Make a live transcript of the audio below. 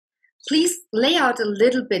please lay out a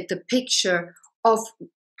little bit the picture of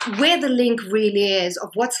where the link really is of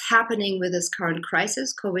what's happening with this current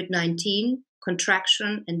crisis, COVID-19,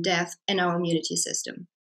 contraction and death in our immunity system.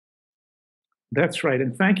 That's right.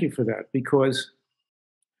 And thank you for that, because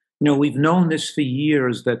we've known this for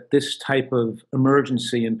years, that this type of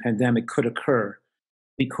emergency and pandemic could occur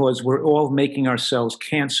because we're all making ourselves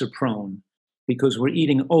cancer prone, because we're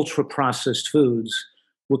eating ultra processed foods,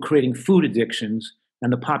 we're creating food addictions,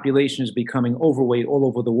 and the population is becoming overweight all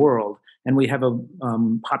over the world. And we have a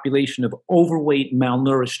population of overweight,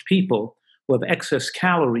 malnourished people who have excess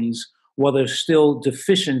calories while they're still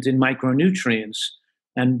deficient in micronutrients.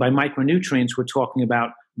 And by micronutrients, we're talking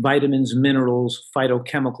about vitamins, minerals,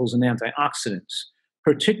 phytochemicals, and antioxidants,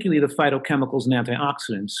 particularly the phytochemicals and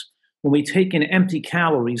antioxidants. When we take in empty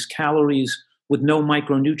calories, calories with no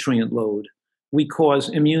micronutrient load, we cause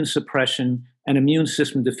immune suppression and immune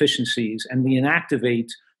system deficiencies, and we inactivate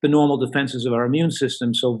the normal defenses of our immune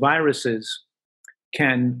system, so viruses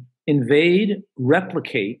can invade,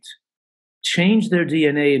 replicate, change their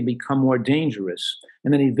DNA and become more dangerous,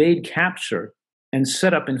 and then evade capture and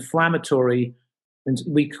set up inflammatory, and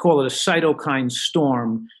we call it a cytokine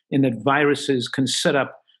storm, in that viruses can set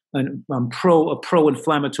up a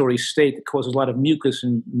pro-inflammatory state that causes a lot of mucus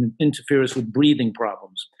and interferes with breathing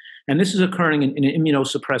problems. And this is occurring in an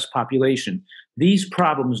immunosuppressed population. These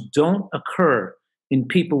problems don't occur in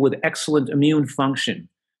people with excellent immune function.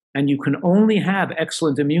 And you can only have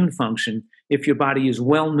excellent immune function if your body is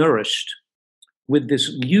well nourished with this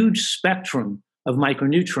huge spectrum of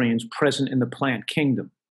micronutrients present in the plant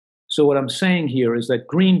kingdom. So what I'm saying here is that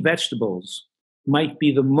green vegetables might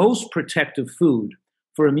be the most protective food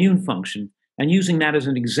for immune function. And using that as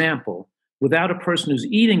an example, without a person who's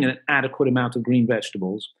eating an adequate amount of green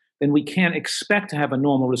vegetables, then we can't expect to have a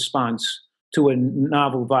normal response to a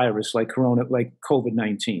novel virus like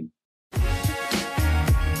COVID-19.